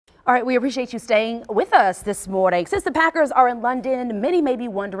All right, we appreciate you staying with us this morning. Since the Packers are in London, many may be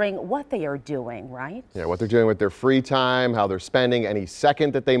wondering what they are doing, right? Yeah, what they're doing with their free time, how they're spending any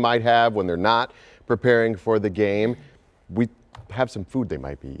second that they might have when they're not preparing for the game. We have some food they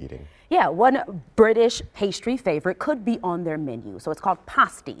might be eating. Yeah, one British pastry favorite could be on their menu. So it's called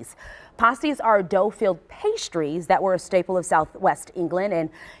pasties. Pasties are dough-filled pastries that were a staple of Southwest England and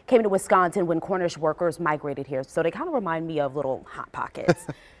came to Wisconsin when Cornish workers migrated here. So they kind of remind me of little Hot Pockets.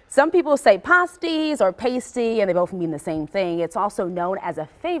 Some people say pasties or pasty, and they both mean the same thing. It's also known as a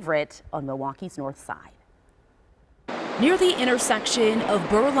favorite on Milwaukee's north side. Near the intersection of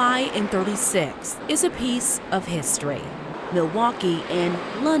Burleigh and 36 is a piece of history. Milwaukee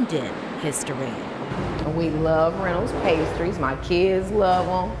and London history. We love Reynolds pastries. My kids love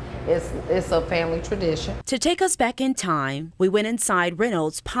them. It's a family tradition. To take us back in time, we went inside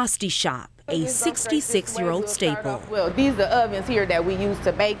Reynolds Pasty Shop, a 66-year-old staple. Well, these are the ovens here that we use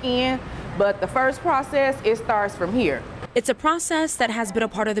to bake in, but the first process, it starts from here. It's a process that has been a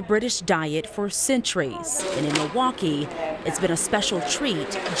part of the British diet for centuries. And in Milwaukee, it's been a special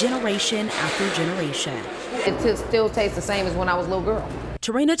treat generation after generation. It still tastes the same as when I was a little girl.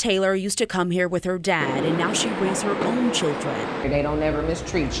 Tarina Taylor used to come here with her dad, and now she brings her own children. They don't ever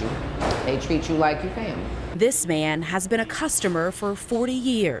mistreat you. They treat you like your family. This man has been a customer for 40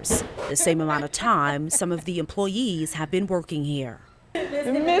 years, the same amount of time some of the employees have been working here.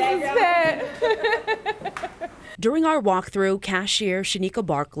 Mrs. Pat. During our walkthrough, cashier Shanika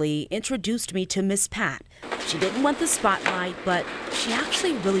Barkley introduced me to Miss Pat. She didn't want the spotlight, but she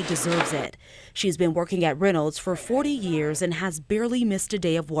actually really deserves it. She's been working at Reynolds for 40 years and has barely missed a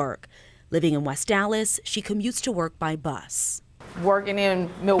day of work. Living in West Dallas, she commutes to work by bus. Working in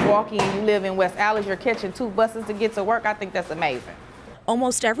Milwaukee and you live in West Dallas, you're catching 2 buses to get to work. I think that's amazing.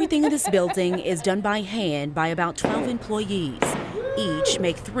 Almost everything in this building is done by hand by about 12 employees. Each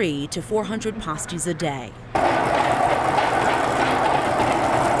make 300 to 400 pasties a day.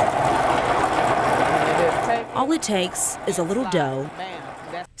 All it takes is a little dough,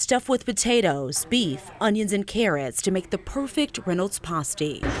 stuffed with potatoes, beef, onions, and carrots to make the perfect Reynolds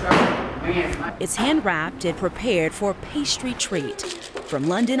pasty. It's hand-wrapped and prepared for a pastry treat. From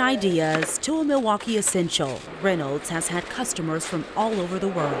London ideas to a Milwaukee essential, Reynolds has had customers from all over the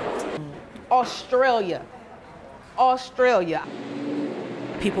world. Australia.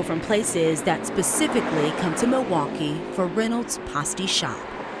 People from places that specifically come to Milwaukee for Reynolds Pasty Shop.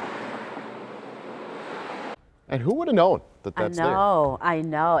 And who would have known that that's there? I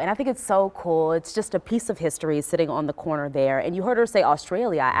know. And I think it's so cool. It's just a piece of history sitting on the corner there. And you heard her say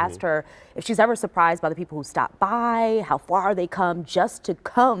Australia. I asked her if she's ever surprised by the people who stop by, how far they come just to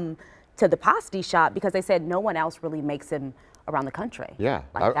come to the pasty shop, because they said no one else really makes them around the country. Yeah,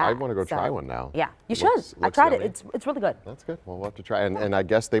 like I want to go try one now. Yeah, you should. I tried it. It's really good. That's good. Well, we'll have to try. And I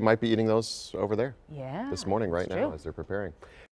guess they might be eating those over there. Yeah. This morning right now as they're preparing.